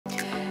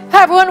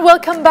Hi everyone,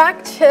 welcome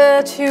back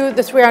to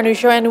the 3 Hour News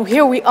Show, and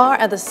here we are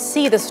at the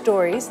See the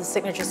Stories, the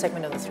signature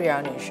segment of the 3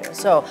 Hour News Show.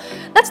 So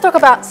let's talk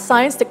about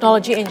science,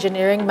 technology,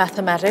 engineering,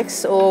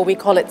 mathematics, or we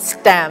call it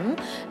STEM.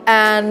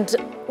 And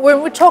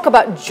when we talk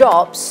about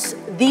jobs,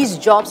 these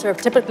jobs are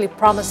typically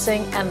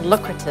promising and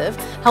lucrative.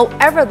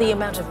 However, the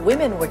amount of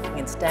women working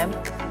in STEM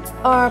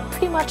are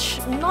pretty much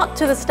not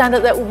to the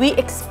standard that we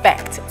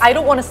expect. I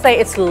don't want to say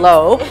it's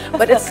low,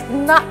 but it's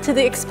not to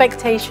the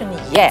expectation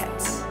yet.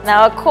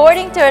 Now,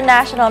 according to a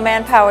national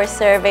manpower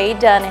survey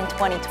done in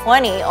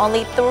 2020,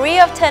 only 3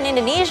 of 10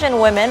 Indonesian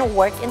women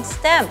work in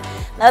STEM.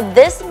 Now,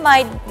 this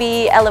might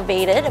be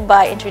elevated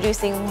by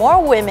introducing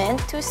more women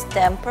to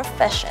STEM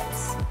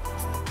professions.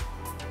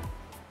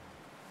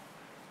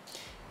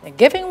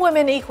 Giving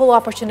women equal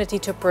opportunity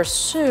to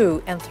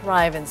pursue and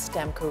thrive in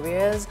STEM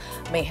careers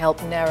may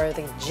help narrow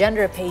the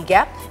gender pay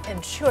gap,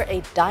 ensure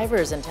a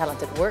diverse and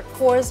talented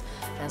workforce,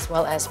 as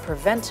well as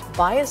prevent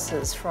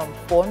biases from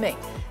forming.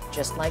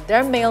 Just like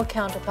their male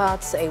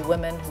counterparts, a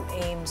woman who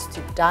aims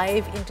to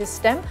dive into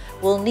STEM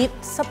will need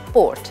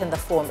support in the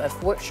form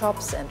of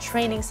workshops and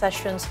training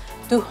sessions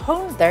to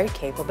hone their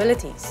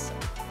capabilities.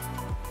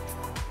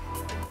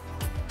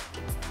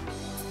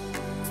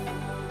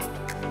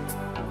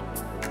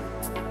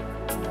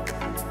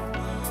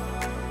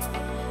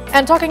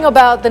 And talking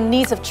about the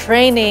needs of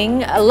training,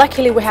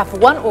 luckily we have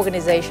one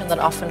organization that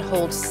often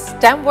holds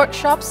STEM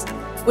workshops,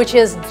 which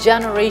is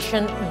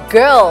Generation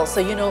Girl.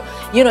 So you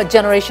know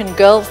Generation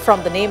Girl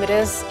from the name it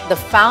is. The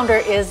founder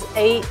is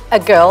a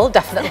girl,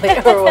 definitely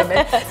a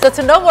woman. So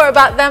to know more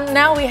about them,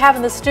 now we have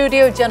in the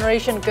studio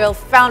Generation Girl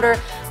founder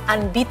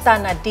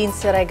Anbita Nadine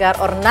Siregar,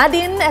 or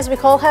Nadine as we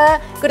call her.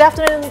 Good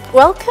afternoon,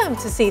 welcome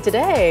to See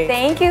Today.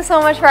 Thank you so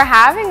much for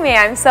having me.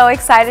 I'm so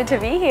excited to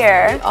be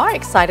here. We are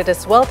excited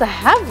as well to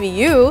have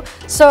you.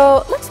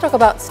 So let's talk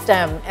about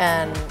STEM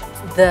and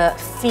the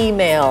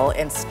female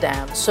in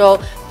STEM.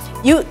 So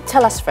you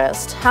tell us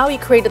first how you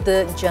created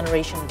the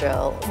Generation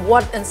Girl,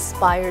 what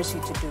inspires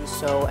you to do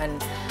so,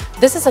 and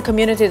this is a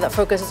community that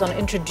focuses on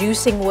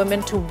introducing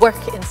women to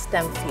work in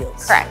STEM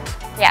fields. Correct,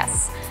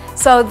 yes.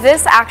 So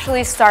this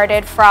actually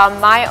started from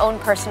my own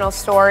personal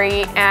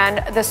story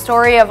and the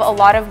story of a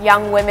lot of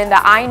young women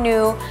that I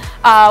knew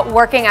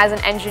working as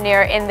an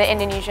engineer in the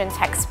Indonesian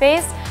tech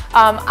space.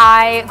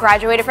 I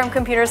graduated from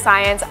computer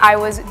science. I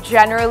was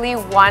generally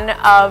one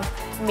of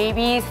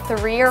maybe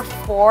 3 or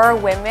 4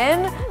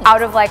 women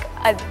out of like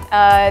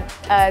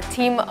a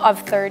team of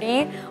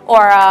 30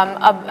 or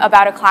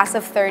about a class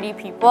of 30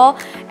 people.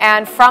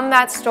 And from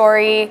that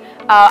story,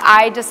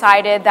 I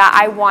decided that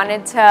I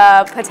wanted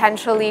to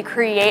potentially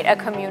create a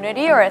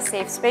community or a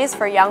safe space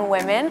for young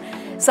women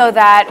so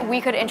that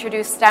we could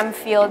introduce STEM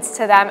fields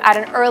to them at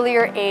an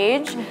earlier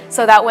age,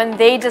 so that when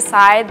they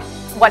decide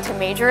what to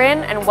major in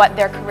and what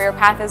their career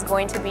path is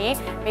going to be,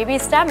 maybe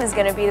STEM is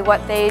going to be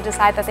what they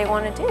decide that they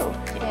want to do.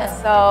 Yeah.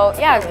 So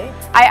yeah, really?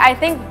 I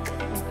think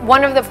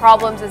one of the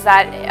problems is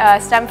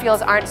that STEM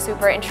fields aren't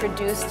super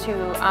introduced to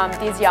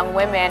these young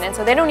women, and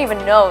so they don't even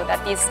know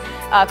that these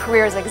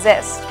careers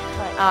exist.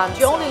 Right. Do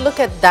you only look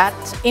at that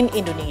in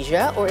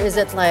Indonesia, or is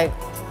it like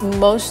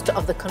most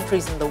of the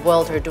countries in the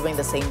world are doing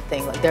the same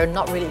thing? Like they're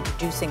not really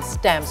introducing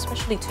STEM,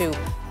 especially to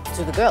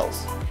the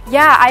girls.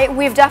 Yeah,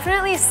 we've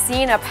definitely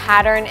seen a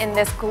pattern in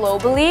this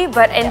globally,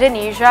 but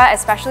Indonesia,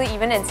 especially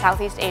even in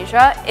Southeast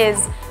Asia,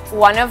 is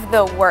one of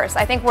the worst.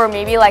 I think we're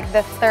maybe like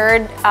the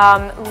 3rd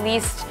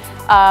least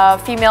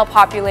female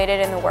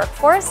populated in the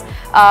workforce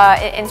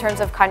in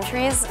terms of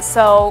countries.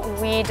 So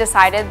we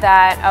decided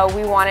that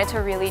we wanted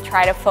to really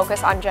try to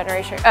focus on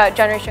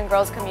Generation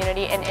Girls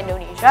community in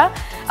Indonesia.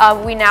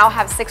 We now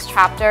have 6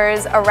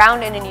 chapters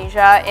around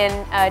Indonesia in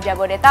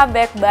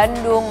Jabodetabek,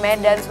 Bandung,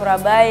 Medan,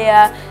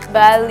 Surabaya,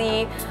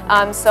 Bali.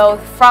 So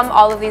from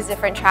all of these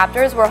different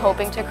chapters, we're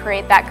hoping to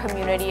create that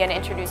community and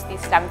introduce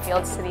these STEM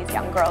fields to these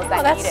young girls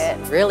that need it.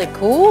 That's really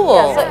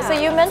cool. Yeah, so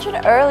you mentioned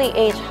early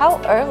age.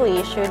 How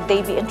early should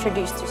they be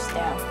introduced to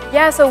STEM?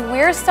 Yeah, so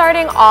we're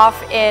starting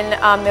off in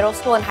middle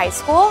school and high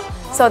school.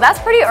 So that's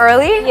pretty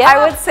early, I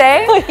would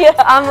say.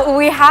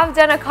 We have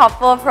done a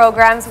couple of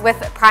programs with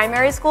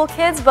primary school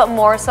kids, but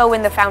more so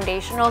in the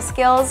foundational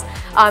skills.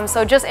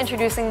 So just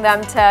introducing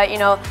them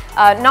to,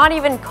 not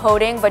even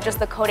coding, but just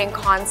the coding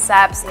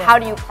concepts. How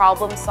do you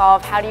problem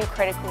solve? How do you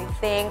critically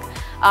think?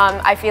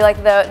 I feel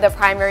like the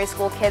primary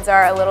school kids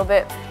are a little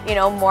bit,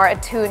 more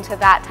attuned to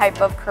that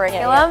type of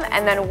curriculum.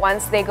 And then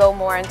once they go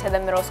more into the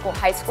middle school,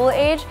 high school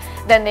age,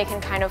 then they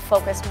can kind of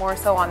focus more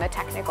so on the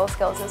technical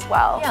skills as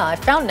well. Yeah, I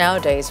found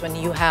nowadays when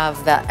you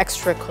have that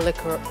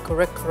extracurricular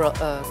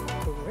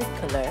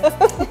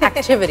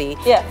activity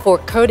for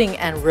coding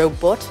and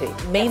robotic,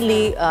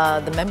 mainly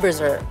the members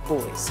are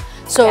boys.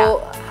 So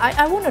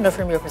I want to know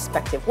from your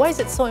perspective, why is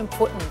it so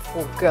important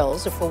for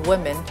girls or for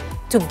women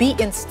to be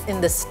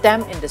in the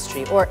STEM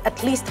industry, or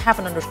at least have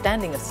an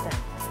understanding of STEM?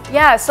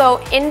 Yeah,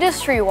 so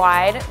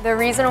industry-wide, the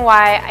reason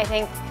why I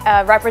think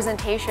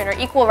representation or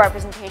equal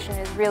representation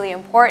is really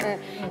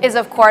important is,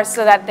 of course,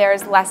 so that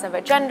there's less of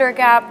a gender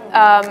gap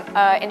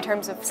in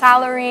terms of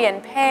salary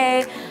and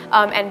pay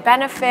and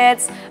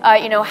benefits.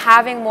 You know,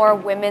 having more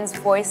women's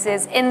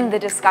voices in the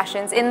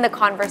discussions, in the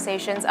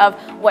conversations of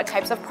what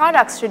types of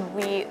products should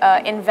we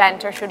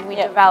invent or should we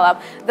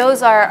develop.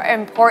 Those are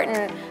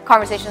important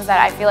conversations that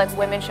I feel like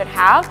women should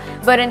have.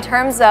 But in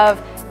terms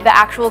of the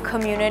actual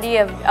community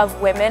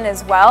of women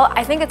as well,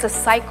 I think it's a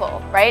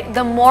cycle, right?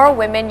 The more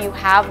women you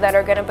have that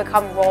are going to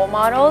become role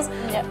models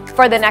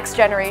for the next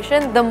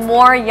generation, the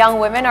more young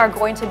women are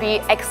going to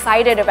be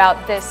excited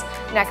about this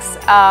next,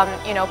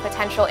 you know,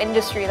 potential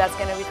industry that's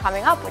going to be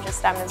coming up, which is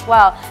STEM as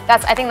well.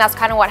 I think that's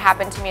kind of what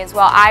happened to me as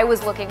well. I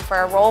was looking for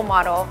a role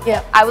model.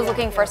 I was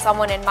looking for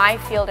someone in my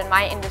field, in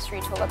my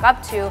industry to look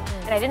up to,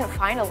 and I didn't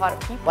find a lot of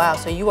people. Wow,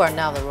 so you are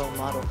now the role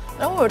model.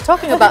 No, we're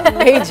talking about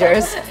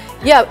majors.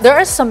 Yeah, there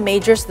are some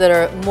majors that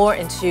are more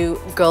into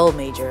girl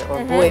major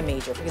or boy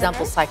major. For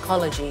example,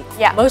 psychology.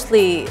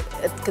 Mostly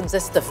it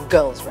consists of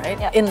girls,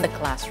 right? In the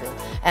classroom.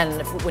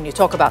 And when you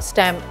talk about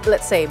STEM,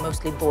 let's say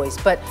mostly boys.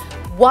 But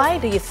why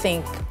do you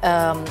think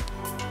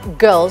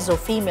girls or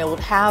female would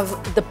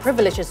have the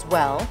privilege as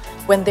well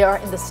when they are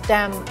in the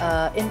STEM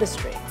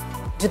industry?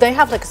 Do they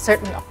have like a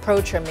certain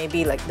approach, or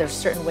maybe like there's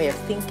a certain way of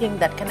thinking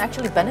that can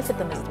actually benefit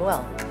them as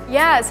well?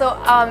 Yeah, so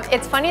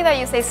it's funny that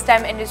you say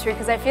STEM industry,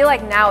 because I feel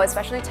like now,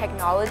 especially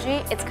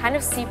technology, it's kind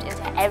of seeped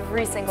into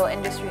every single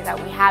industry that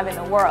we have in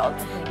the world.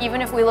 Even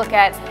if we look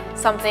at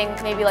something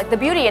maybe like the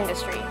beauty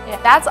industry,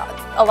 that's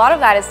a lot of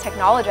that is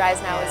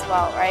technologized now as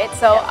well, right?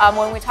 So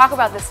when we talk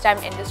about the STEM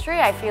industry,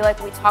 I feel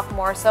like we talk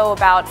more so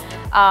about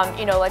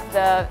you know, like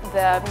the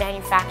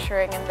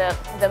manufacturing and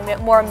the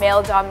more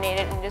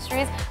male-dominated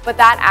industries, but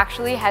that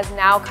actually has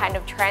now kind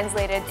of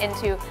translated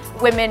into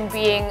women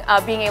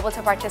being able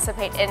to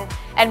participate in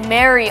and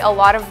marry a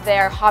lot of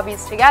their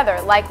hobbies together,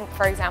 like,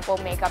 for example,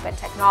 makeup and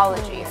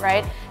technology,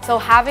 right? So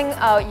having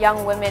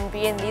young women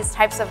be in these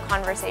types of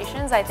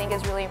conversations, I think,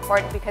 is really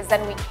important, because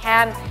then we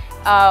can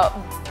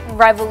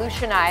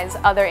revolutionize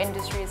other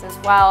industries as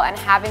well, and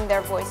having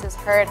their voices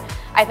heard,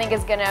 I think,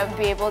 is going to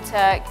be able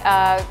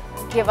to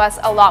give us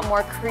a lot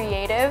more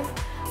creative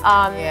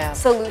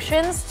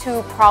solutions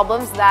to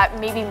problems that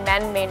maybe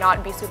men may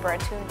not be super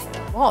attuned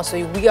to. Wow,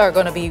 so we are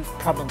going to be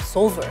problem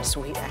solvers.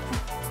 We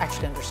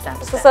actually understand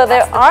that. So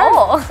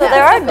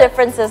there are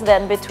differences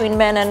then between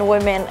men and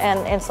women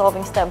and in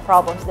solving STEM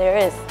problems. There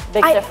is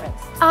big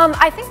difference.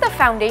 I think the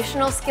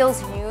foundational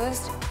skills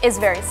used is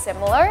very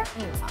similar.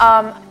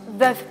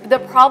 The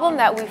problem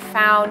that we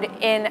found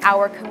in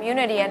our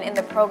community and in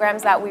the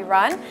programs that we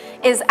run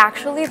is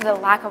actually the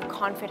lack of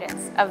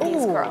confidence of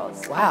these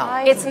girls.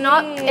 Wow. It's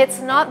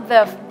not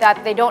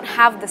that they don't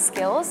have the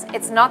skills.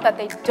 It's not that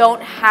they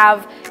don't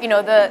have, you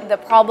know, the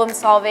problem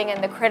solving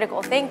and the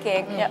critical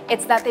thinking.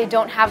 It's that they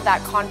don't have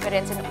that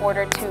confidence in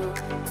order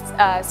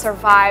to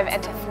survive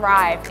and to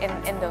thrive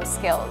in those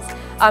skills.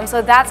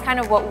 So that's kind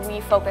of what we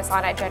focus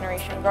on at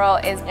Generation Girl,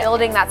 is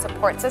building that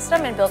support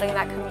system and building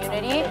that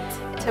community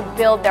to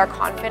build their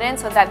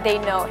confidence, so that they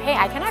know, hey,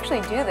 I can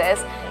actually do this.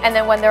 And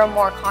then when they're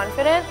more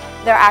confident,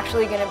 they're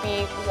actually going to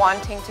be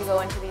wanting to go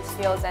into these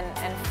fields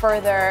and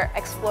further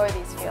explore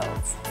these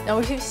fields. Now,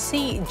 if you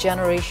see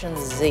Generation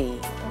Z,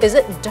 is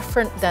it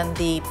different than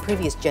the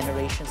previous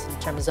generations in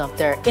terms of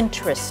their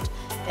interest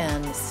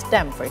in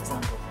STEM, for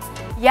example?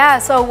 Yeah,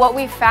 so what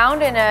we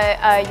found in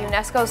a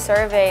UNESCO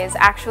survey is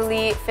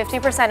actually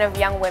 50% of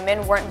young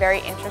women weren't very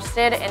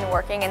interested in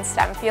working in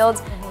STEM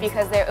fields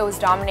because it was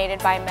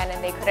dominated by men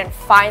and they couldn't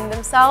find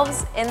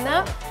themselves in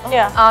them.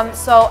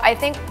 So I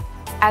think,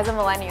 as a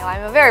millennial,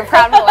 I'm a very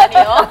proud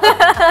millennial.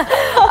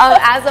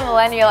 As a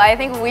millennial, I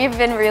think we've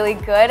been really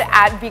good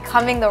at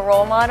becoming the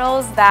role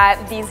models that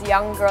these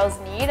young girls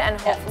need, and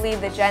hopefully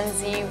the Gen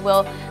Z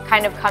will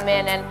kind of come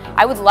in, and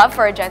I would love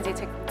for a Gen Z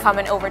to come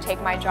and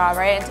overtake my job,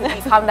 right, and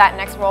to become that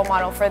next role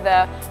model for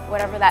the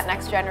whatever that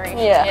next generation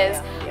is.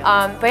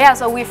 But yeah,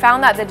 so we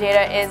found that the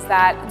data is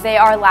that they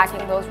are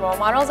lacking those role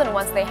models, and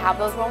once they have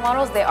those role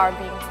models, they are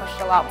being pushed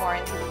a lot more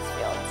into these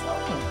fields.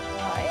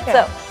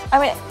 So I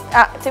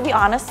mean, to be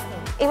honest,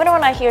 even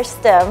when I hear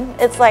STEM,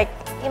 it's like,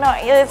 you know,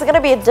 it's going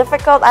to be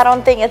difficult. I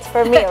don't think it's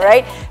for me,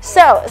 right?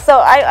 So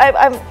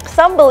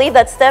some believe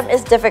that STEM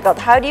is difficult.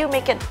 How do you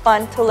make it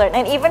fun to learn?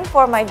 And even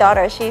for my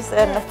daughter, she's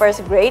in the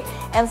first grade,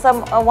 and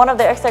one of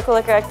their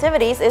extracurricular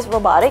activities is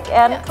robotic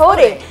and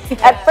coding.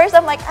 At first,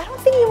 I'm like, I don't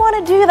think you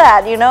want to do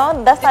that, you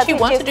know? That's not. Did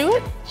she want to do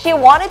it? She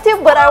wanted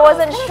to, but I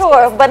wasn't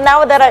sure. But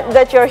now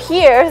that you're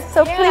here,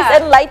 so please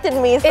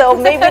enlighten me. So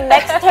maybe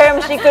next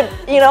term she could,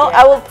 you know,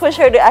 I will push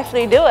her to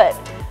actually do it.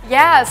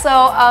 Yeah, so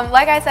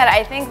like I said,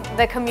 I think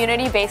the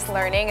community-based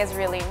learning is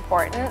really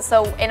important.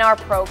 So in our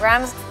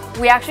programs,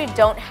 we actually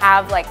don't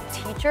have like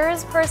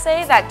teachers per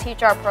se that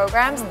teach our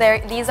programs.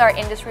 These are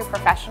industry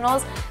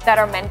professionals that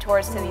are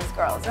mentors to these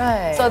girls.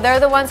 So they're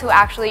the ones who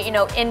actually, you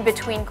know, in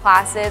between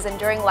classes and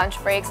during lunch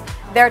breaks,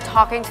 they're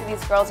talking to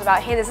these girls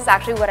about, hey, this is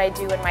actually what I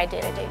do in my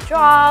day-to-day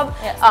job.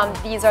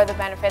 These are the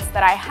benefits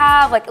that I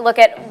have. Like, look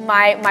at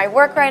my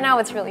work right now,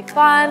 it's really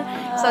fun.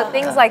 So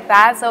things like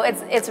that. So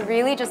it's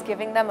really just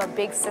giving them a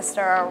big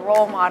sister, a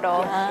role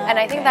model. And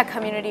I think that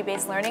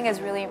community-based learning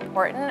is really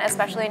important,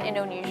 especially in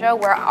Indonesia,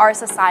 where our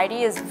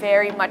society is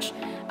very much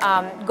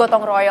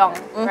gotong royong,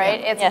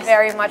 right? It's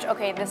very much,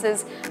 okay, this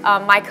is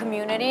my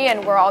community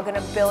and we're all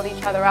gonna build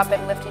each other up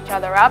and lift each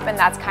other up, and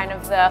that's kind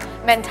of the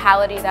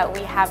mentality that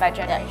we have at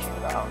Generation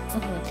Girl.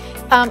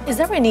 Is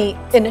there any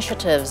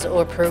initiatives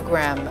or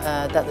program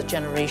that the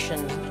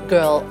Generation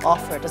Girl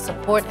offer to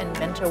support and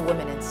mentor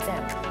women in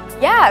STEM?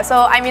 Yeah,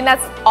 so I mean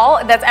that's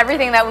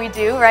everything that we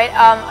do, right?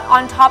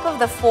 On top of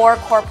the 4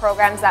 core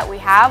programs that we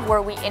have,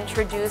 where we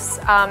introduce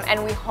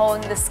and we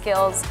hone the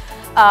skills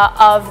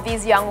of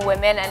these young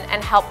women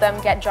and help them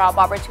get job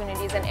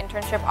opportunities and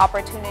internship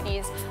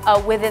opportunities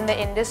within the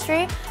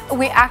industry.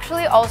 We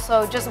actually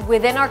also, just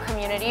within our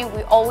community,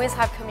 we always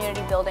have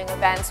community building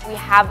events. We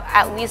have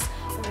at least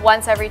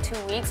once every 2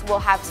 weeks, we'll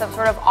have some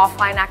sort of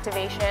offline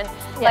activation.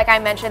 Like I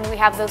mentioned, we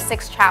have those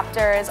 6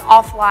 chapters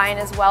offline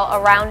as well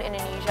around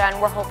Indonesia, and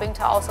we're hoping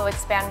to also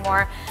expand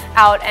more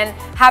out. And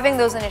having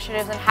those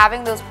initiatives and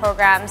having those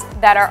programs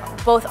that are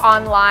both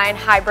online,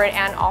 hybrid,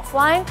 and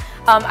offline,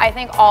 I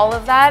think all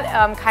of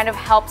that kind of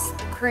helps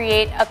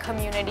create a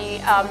community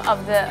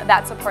of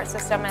that support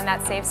system and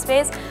that safe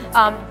space.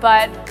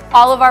 But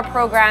all of our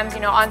programs,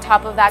 on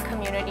top of that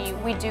community,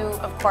 we do,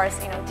 of course,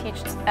 teach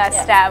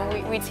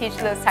STEM. We teach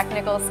those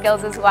technical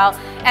skills as well,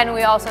 and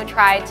we also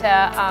try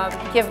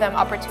to give them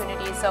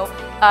opportunities. So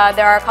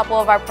there are a couple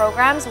of our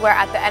programs where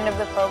at the end of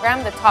the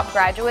program, the top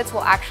graduates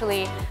will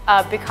actually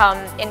become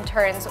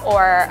interns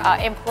or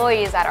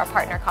employees at our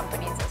partner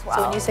companies as well.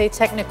 So when you say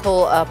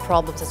technical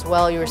problems as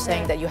well, you're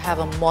saying that you have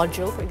a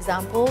module, for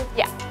example?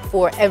 Yeah.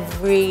 For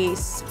every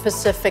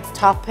specific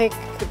topic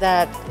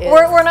that is...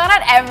 We're not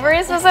at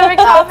every specific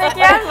topic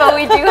yet, but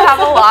we do have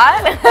a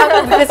lot.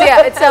 Because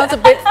it sounds a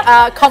bit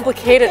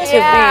complicated to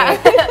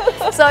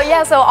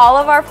me. So all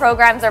of our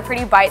programs are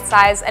pretty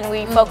bite-sized, and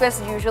we focus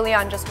usually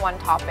on just one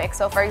topic.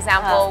 So for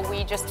example,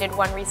 we just did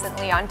one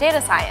recently on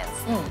data science.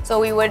 So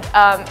we would...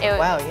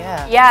 wow,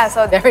 yeah. Yeah,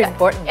 so very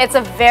important. It's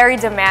a very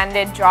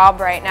demanded job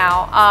right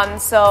now.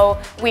 So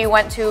we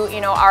went to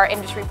our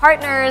industry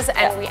partners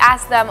and we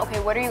asked them,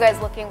 okay, what are you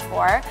guys looking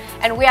for?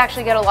 And we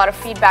actually get a lot of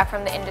feedback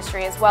from the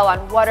industry as well on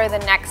what are the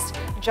next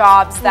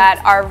jobs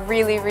that are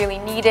really, really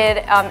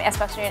needed,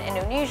 especially in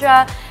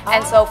Indonesia.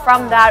 And so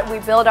from that, we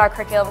build our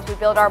curriculums, we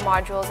build our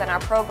modules and our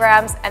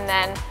programs, and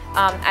then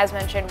as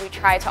mentioned, we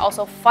try to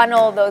also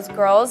funnel those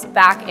girls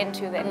back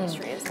into the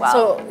industry as well.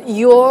 So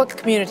your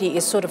community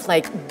is sort of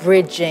like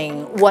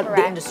bridging what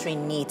the industry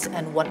needs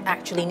and what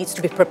actually needs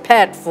to be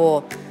prepared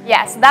for.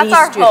 Yes, that's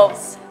our hope.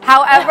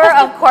 However,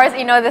 of course,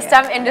 the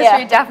STEM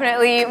industry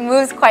definitely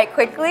moves quite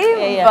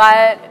quickly,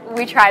 but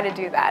we try to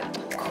do that.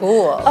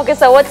 Cool. Okay,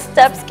 so what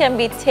steps can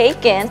be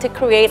taken to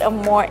create a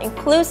more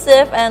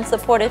inclusive and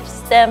supportive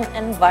STEM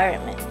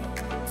environment?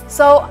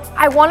 So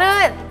I want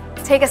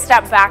to take a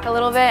step back a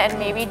little bit and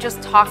maybe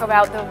just talk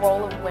about the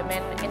role of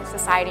women in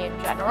society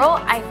in general.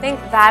 I think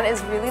that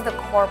is really the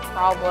core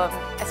problem,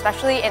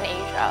 especially in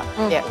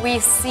Asia. We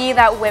see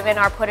that women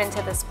are put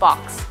into this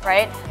box,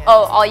 right?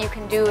 Oh, all you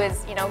can do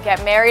is,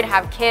 get married,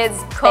 have kids,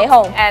 cook, stay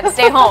home. and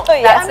stay home.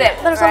 That's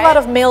it. There's a lot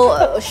of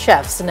male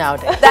chefs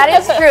nowadays. That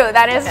is true.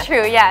 That is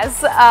true,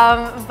 yes.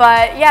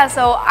 But yeah,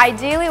 so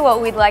ideally what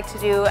we'd like to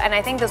do, and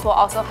I think this will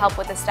also help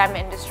with the STEM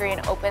industry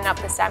and open up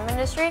the STEM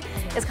industry,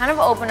 is kind of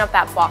open up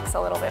that box a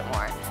little bit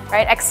more,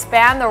 right?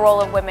 Expand the role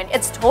of women.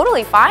 It's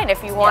totally fine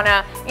if you want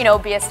to,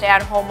 be a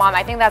stay-at-home mom.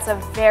 I think that's a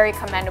very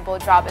commendable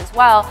job as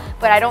well,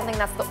 but I don't think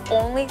that's the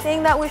only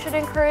thing that we should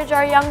encourage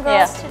our young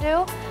girls to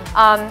do.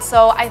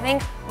 So I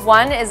think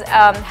one is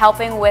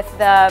helping with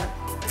the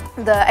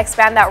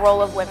expand that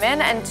role of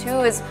women, and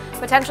 2 is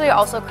potentially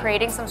also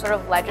creating some sort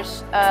of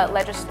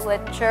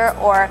legislature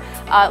or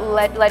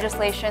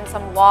legislation,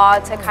 some law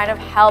to kind of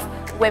help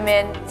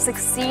women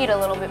succeed a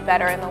little bit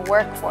better in the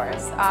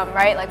workforce,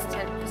 right? Like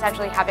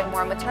potentially having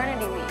more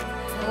maternity leave,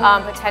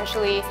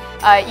 potentially,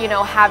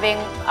 having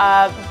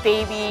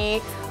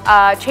baby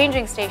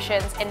changing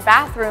stations in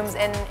bathrooms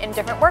in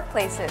different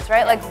workplaces,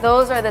 right? Like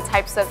those are the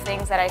types of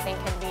things that I think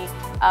can be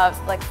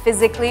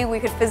we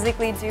could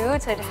physically do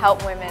to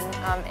help women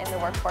in the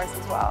workforce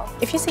as well.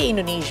 If you say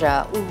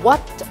Indonesia,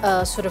 what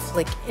sort of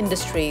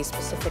industry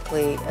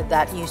specifically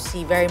that you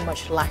see very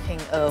much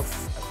lacking of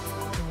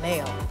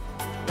male?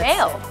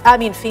 I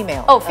mean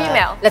female. Oh,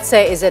 female. Let's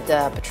say, is it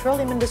the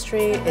petroleum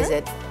industry? Is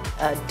it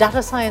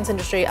data science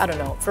industry? I don't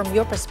know. From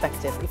your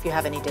perspective, if you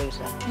have any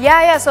data.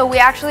 Yeah. So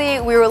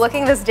we were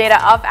looking this data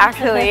up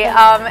actually,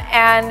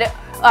 and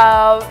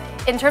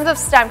in terms of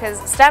STEM, because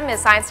STEM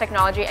is science,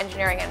 technology,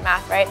 engineering, and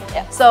math, right?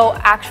 So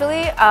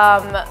actually,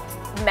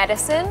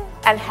 medicine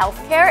and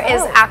healthcare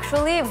is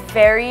actually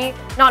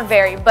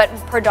but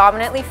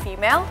predominantly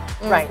female.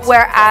 Right.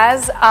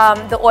 Whereas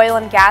the oil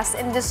and gas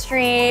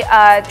industry,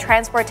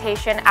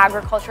 transportation,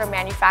 agriculture,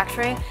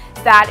 manufacturing,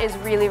 that is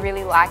really,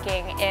 really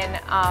lacking in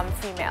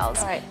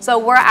females. Right. So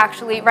we're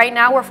actually, right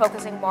now we're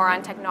focusing more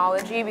on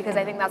technology because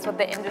I think that's what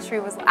the industry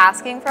was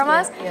asking from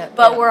us.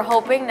 But we're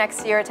hoping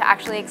next year to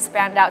actually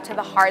expand out to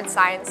the hard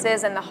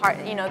sciences and the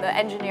the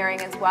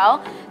engineering as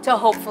well, to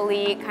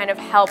hopefully kind of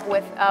help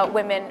with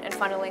women and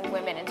funneling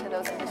women into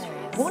those industries.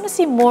 We want to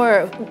see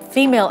more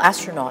female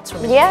astronauts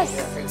from India,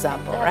 for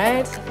example,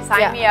 right?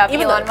 Sign me up,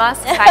 Elon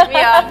Musk, sign me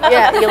up.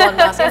 Yeah, Elon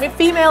Musk. I mean,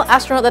 female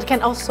astronaut that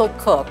can also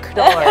cook.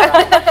 Don't worry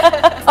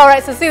about it. All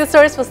right, so See the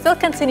Stories will still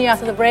continue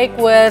after the break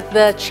with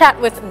the chat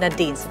with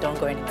Nadine, so don't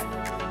go anywhere.